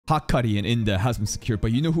Hakkari in India has been secured,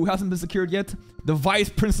 but you know who hasn't been secured yet? The vice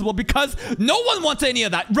principal, because no one wants any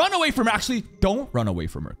of that. Run away from her. Actually, don't run away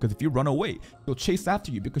from her, because if you run away, she'll chase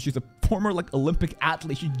after you because she's a former like Olympic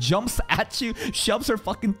athlete. She jumps at you, shoves her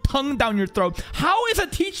fucking tongue down your throat. How is a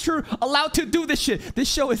teacher allowed to do this shit?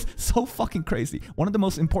 This show is so fucking crazy. One of the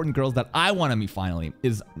most important girls that I want to meet finally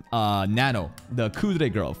is Nano, the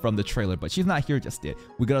kudere girl from the trailer, but she's not here just yet.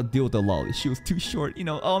 We gotta deal with the Loli. She was too short, you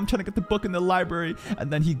know. Oh, I'm trying to get the book in the library,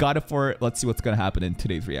 and then he got it for her. Let's see what's gonna happen in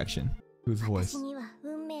today's reaction. Whose voice?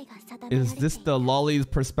 Is this the Loli's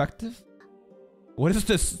perspective? What is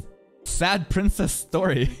this sad princess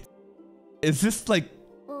story? Is this like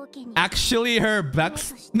actually her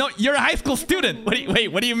Bex? No, you're a high school student.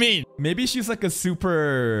 Wait, what do you mean? Maybe she's like a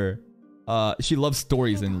super she loves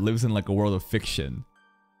stories and lives in like a world of fiction.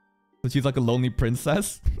 So she's like a lonely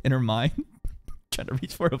princess in her mind, trying to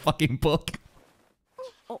reach for a fucking book.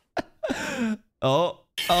 Oh.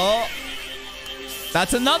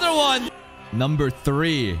 That's another one. Number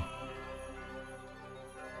 3.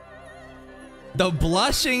 The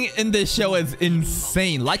blushing in this show is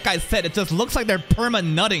insane. Like I said, it just looks like they're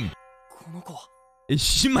perma-nutting. Is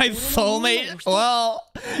she my soulmate? Well,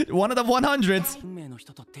 one of the 100s.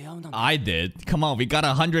 I did. Come on, we got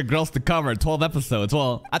 100 girls to cover, 12 episodes.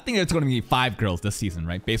 Well, I think it's going to be 5 girls this season,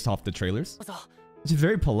 right? Based off the trailers. She's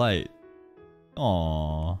very polite.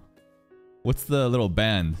 Aww. What's the little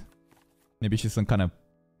band? Maybe she's some kind of...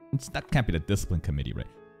 That can't be the discipline committee, right?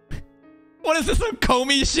 What is this, some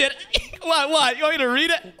Comey shit? What? You want me to read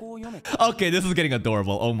it? Okay, this is getting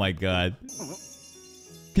adorable. Oh my god.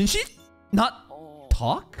 Can she not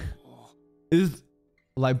talk? Is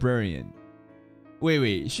librarian.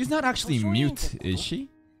 Wait. She's not actually mute, is she?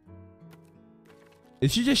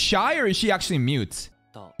 Is she just shy or is she actually mute?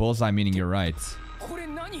 Bullseye meaning you're right.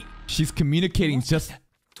 She's communicating just...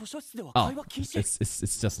 Oh,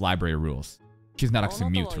 it's just library rules. She's not actually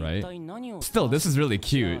mute, right? Still, this is really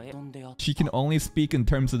cute. She can only speak in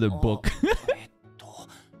terms of the book.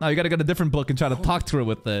 Now you gotta get a different book and try to talk to her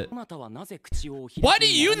with it. Why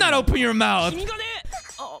do you not open your mouth?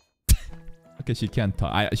 Okay, she can't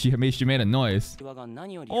talk. She made a noise.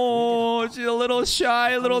 Oh, she's a little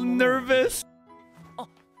shy, a little nervous.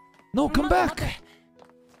 No, come back.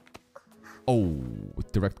 Oh,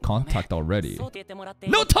 direct contact already.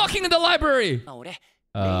 No talking in the library!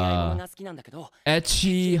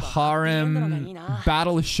 Ecchi, harem,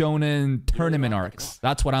 battle shonen, tournament arcs.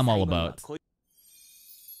 That's what I'm all about.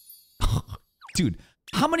 Dude,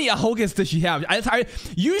 how many ahoges does she have?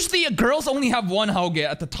 Usually girls only have 1 ahoge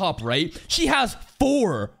at the top, right? She has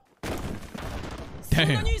 4.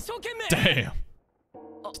 Damn. She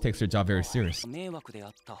takes her job very serious.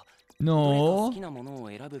 No.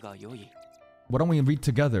 Why don't we read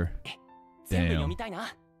together? Damn.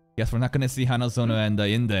 Guess we're not gonna see Hanazono and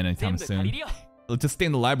Inda anytime soon. Let's just stay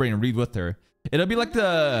in the library and read with her. It'll be like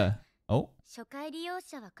the... Oh,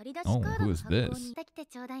 who is this?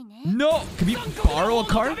 No! Can we borrow a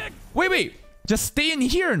card? Wait. Just stay in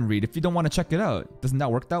here and read if you don't want to check it out. Doesn't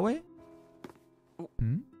that work that way?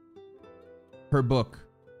 Her book.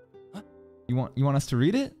 You want us to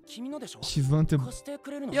read it? She's willing to...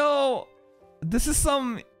 Yo! This is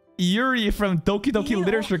some Yuri from Doki Doki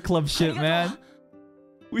Literature Club shit, man.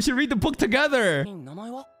 We should read the book together.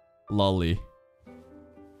 Loli.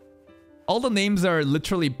 All the names are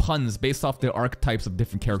literally puns based off the archetypes of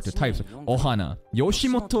different character types. Ohana.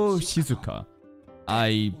 Yoshimoto Shizuka.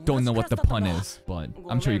 I don't know what the pun is, but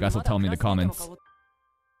I'm sure you guys will tell me in the comments.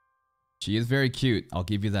 She is very cute. I'll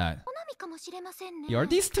give you that. Yo, are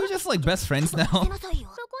these two just like best friends now?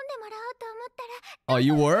 Oh,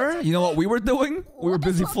 you were? You know what we were doing? We were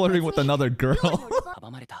busy flirting with another girl.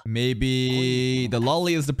 Maybe the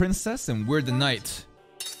Loli is the princess and we're the knight.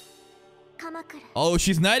 Oh,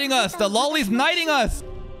 she's knighting us! The Loli's knighting us!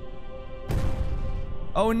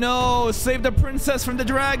 Oh no! Save the princess from the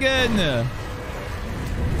dragon!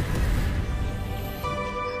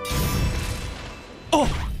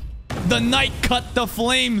 Oh! The knight cut the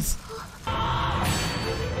flames!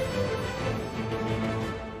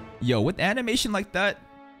 Yo, with animation like that,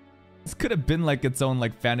 this could have been like its own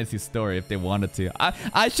like fantasy story if they wanted to.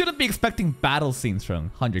 I shouldn't be expecting battle scenes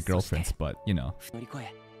from 100 Girlfriends, but you know.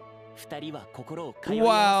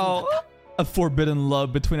 Wow! A forbidden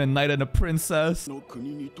love between a knight and a princess.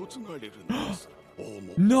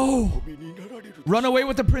 No! Run away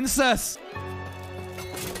with the princess!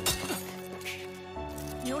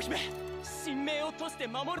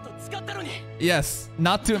 Yes,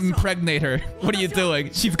 not to impregnate her. What are you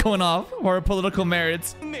doing? She's going off for her political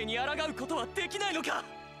merits.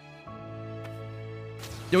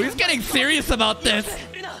 Yo, he's getting serious about this.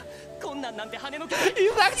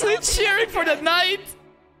 He's actually cheering for the knight.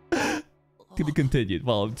 To be continued,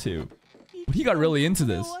 volume 2. But he got really into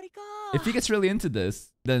this. If he gets really into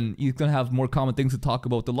this, then he's gonna have more common things to talk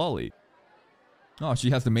about the Loli. Oh,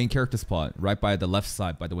 she has the main character spot right by the left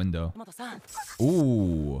side by the window.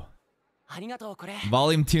 Ooh.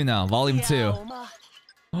 Volume 2 now. Volume 2.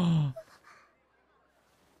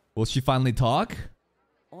 Will she finally talk?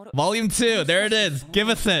 Volume 2. There it is. Give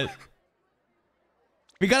us it.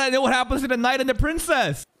 We gotta know what happens to the knight and the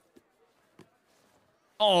princess.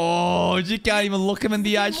 Oh, she can't even look him in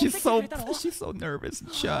the eye. She's so nervous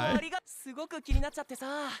and shy.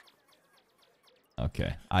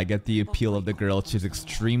 Okay, I get the appeal of the girl. She's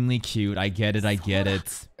extremely cute. I get it. I get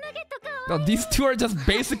it. No, these two are just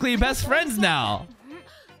basically best friends now.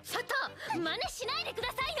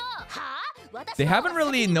 They haven't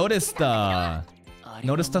really noticed us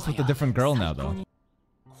with a different girl now, though.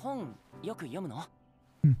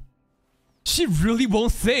 She really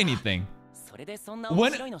won't say anything.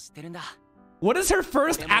 What is her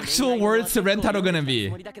first actual words to Rentaro gonna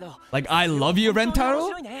be? Like, I love you,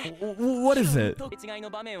 Rentaro? What is it?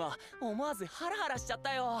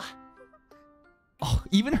 Oh,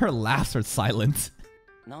 even her laughs are silent.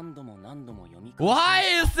 Why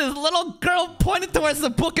is this little girl pointing towards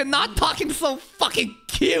the book and not talking so fucking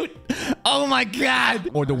cute? Oh my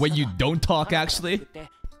god! Or the way you don't talk, actually.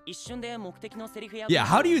 Yeah,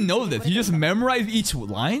 how do you know this? You just memorize each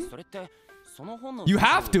line? You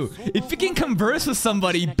have to. If you can converse with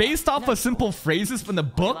somebody based off of simple phrases from the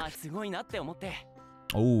book.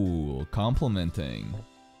 Oh, complimenting.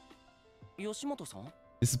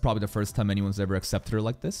 This is probably the first time anyone's ever accepted her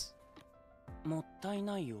like this.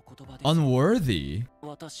 Unworthy?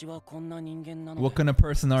 What kind of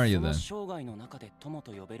person are you then?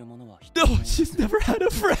 No, she's never had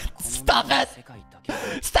a friend. Stop it!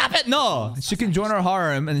 Stop it! No! She can join our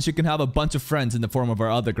harem and she can have a bunch of friends in the form of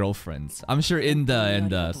our other girlfriends. I'm sure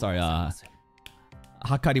Hakkari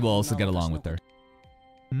will also get along with her.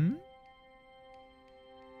 Hmm?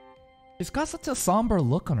 She's got such a somber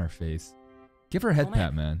look on her face. Give her a head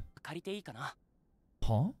pat, man.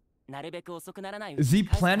 Huh? Is he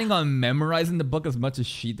planning on memorizing the book as much as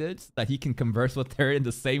she did so that he can converse with her in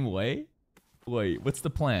the same way? Wait, what's the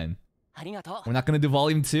plan? We're not gonna do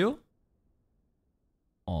volume 2?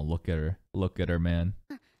 Oh, look at her. Look at her, man.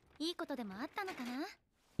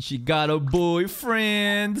 She got a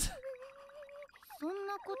boyfriend!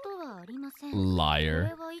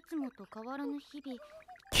 Liar.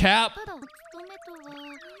 Cap!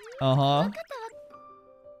 Uh-huh.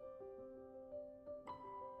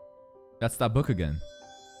 That's that book again.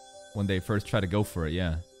 When they first try to go for it,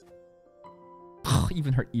 yeah.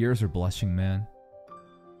 Even her ears are blushing, man.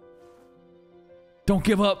 Don't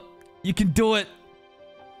give up. You can do it.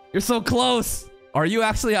 You're so close. Are you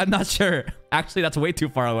actually? I'm not sure. Actually, that's way too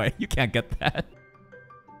far away. You can't get that.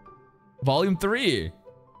 Volume 3.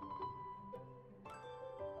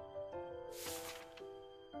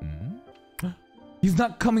 He's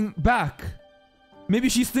not coming back. Maybe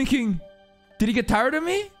she's thinking, did he get tired of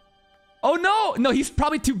me? Oh no! No, he's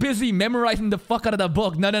probably too busy memorizing the fuck out of that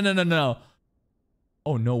book. No.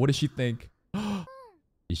 Oh no, what does she think? Ah,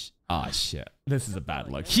 shit. This is a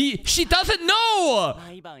bad look. She doesn't know!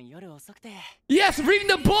 Yes, reading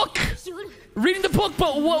the book! Reading the book,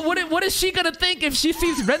 but what is she gonna think if she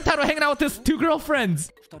sees Rentaro hanging out with his 2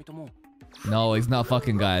 girlfriends? No, he's not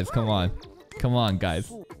fucking, guys. Come on. Come on,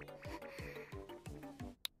 guys.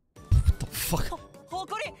 What the fuck?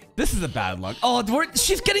 This is a bad look. Oh,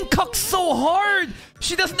 she's getting cucked so hard.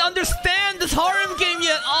 She doesn't understand this harem game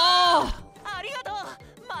yet. Oh.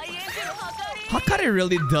 Hakkari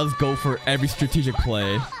really does go for every strategic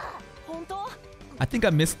play. I think I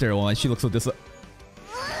missed her when she looks so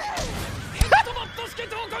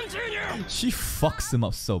She fucks him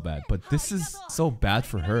up so bad, but this is so bad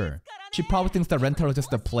for her. She probably thinks that Rentaro is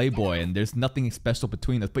just a playboy and there's nothing special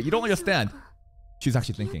between us, but you don't understand. She's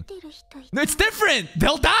actually thinking. No, it's different!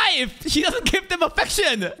 They'll die if she doesn't give them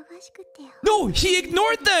affection! No, he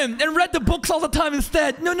ignored them and read the books all the time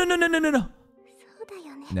instead! No. No.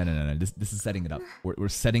 This is setting it up. We're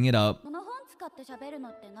setting it up.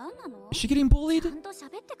 Is she getting bullied? No!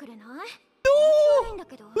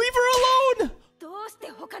 Leave her alone!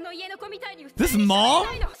 This mom?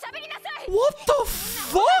 What the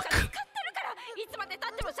fuck?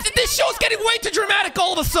 This show's getting way too dramatic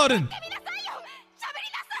all of a sudden!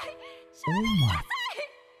 Oh my...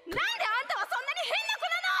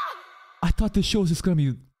 I thought this show was just gonna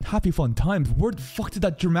be happy fun times. Where the fuck did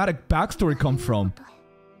that dramatic backstory come from?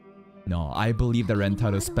 No, I believe that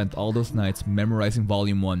Rentaro spent all those nights memorizing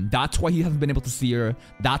volume 1. That's why he hasn't been able to see her.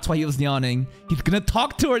 That's why he was yawning. He's gonna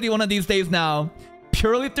talk to her one of these days now.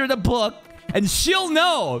 Purely through the book. And she'll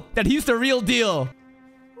know that he's the real deal.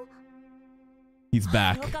 He's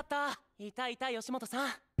back.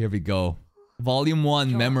 Here we go. Volume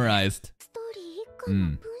 1 memorized.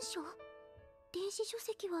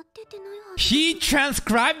 He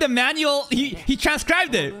transcribed the manual. He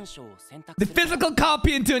transcribed it. The physical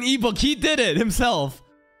copy into an ebook. He did it himself.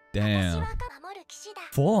 Damn.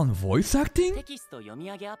 Full on voice acting?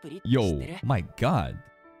 Yo, my god.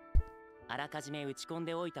 I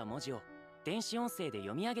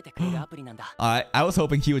was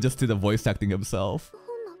hoping he would just do the voice acting himself.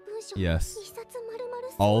 Yes.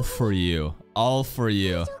 All for you. All for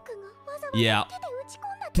you. Yeah.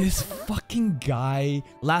 This fucking guy.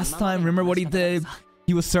 Last time, remember what he did?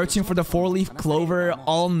 He was searching for the 4-leaf clover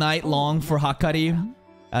all night long for Hakari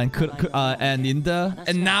and Inda.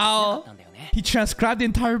 And now he transcribed the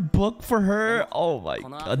entire book for her. Oh my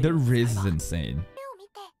god. The Riz is insane.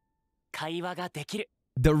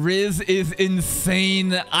 The Riz is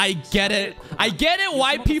insane. I get it. I get it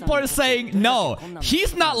why people are saying, no,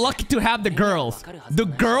 he's not lucky to have the girls. The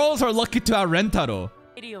girls are lucky to have Rentaro.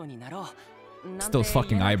 It's those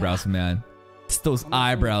fucking eyebrows, man. It's those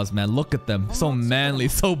eyebrows, man. Look at them. So manly,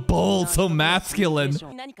 so bold, so masculine.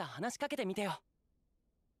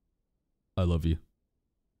 I love you.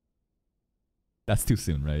 That's too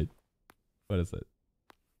soon, right? What is it?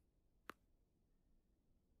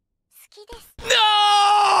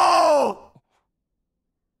 No!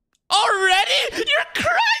 Already? You're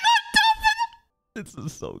crying on top of it! This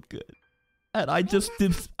is so good. And I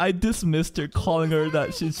dismissed her, calling her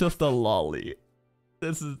that she's just a lolly.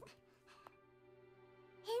 This is...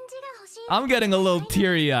 I'm getting a little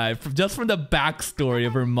teary-eyed just from the backstory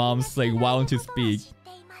of her mom saying, why don't you speak?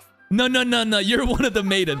 No, no, no, no, you're one of the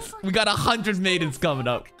maidens. We got 100 maidens coming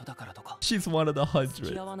up. She's one of the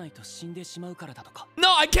 100.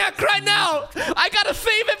 No, I can't cry now! I gotta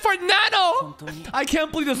save it for Nano! I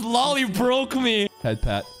can't believe this lolly broke me. Head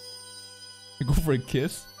pat. You go for a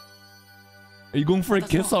kiss? Are you going for a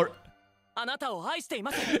kiss or...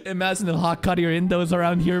 Imagine if Hakari or Indo is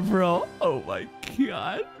around here, bro. Oh my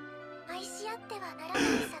god.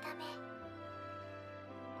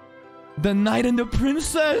 The knight and the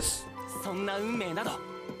princess?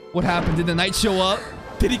 What happened? Did the knight show up?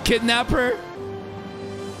 Did he kidnap her?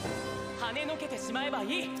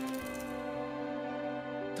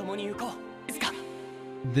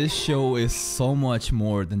 This show is so much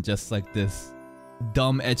more than just like this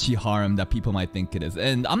dumb ecchi harem that people might think it is.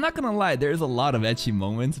 And I'm not gonna lie, there's a lot of ecchi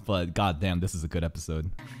moments, but goddamn, this is a good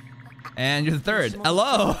episode. And you're the third.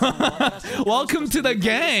 Hello! Welcome to the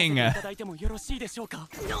gang!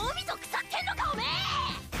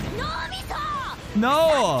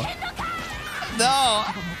 No! No!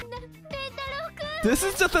 This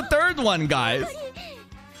is just the third one, guys!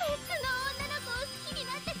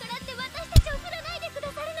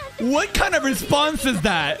 What kind of response is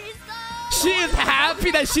that? She is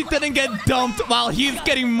happy that she didn't get dumped while he's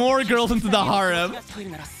getting more girls into the harem.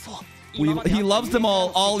 He loves them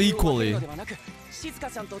all equally.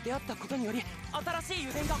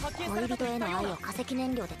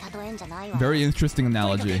 Very interesting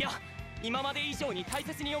analogy.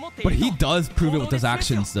 But he does prove it with his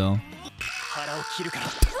actions, though.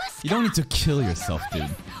 You don't need to kill yourself, dude.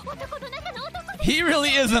 He really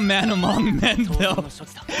is a man among men, though.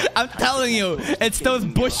 I'm telling you, it's those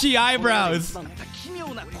bushy eyebrows.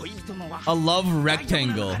 A love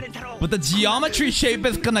rectangle. But the geometry shape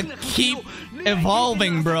is gonna keep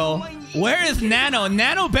evolving, bro. Where is Nano?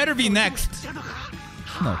 Nano better be next.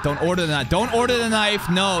 No, don't order the knife. Don't order the knife.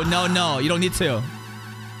 No, no, no. You don't need to.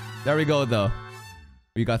 There we go, though.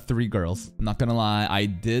 We got 3 girls. I'm not gonna lie, I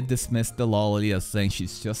did dismiss the lolly as saying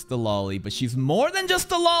she's just a lolly, but she's more than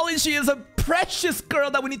just a lolly. She is a precious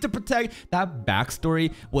girl that we need to protect. That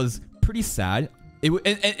backstory was pretty sad.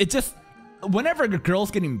 It just... Whenever a girl's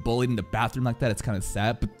getting bullied in the bathroom like that, it's kind of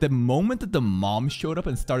sad. But the moment that the mom showed up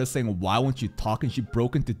and started saying, why won't you talk? And she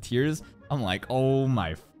broke into tears. I'm like, oh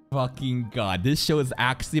my fucking god. This show is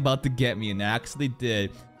actually about to get me, and it actually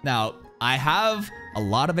did. Now, I have a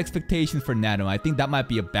lot of expectations for Nano. I think that might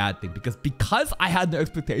be a bad thing. Because I had no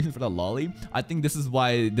expectations for the lolly, I think this is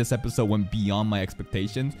why this episode went beyond my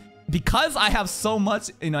expectations. Because I have so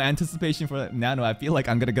much, anticipation for Nano, I feel like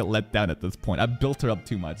I'm gonna get let down at this point. I've built her up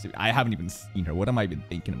too much. I haven't even seen her. What am I even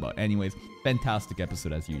thinking about? Anyways, fantastic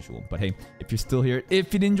episode as usual. But hey, if you're still here,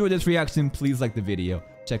 if you enjoyed this reaction, please like the video.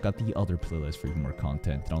 Check out the other playlist for even more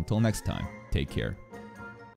content. And until next time, take care.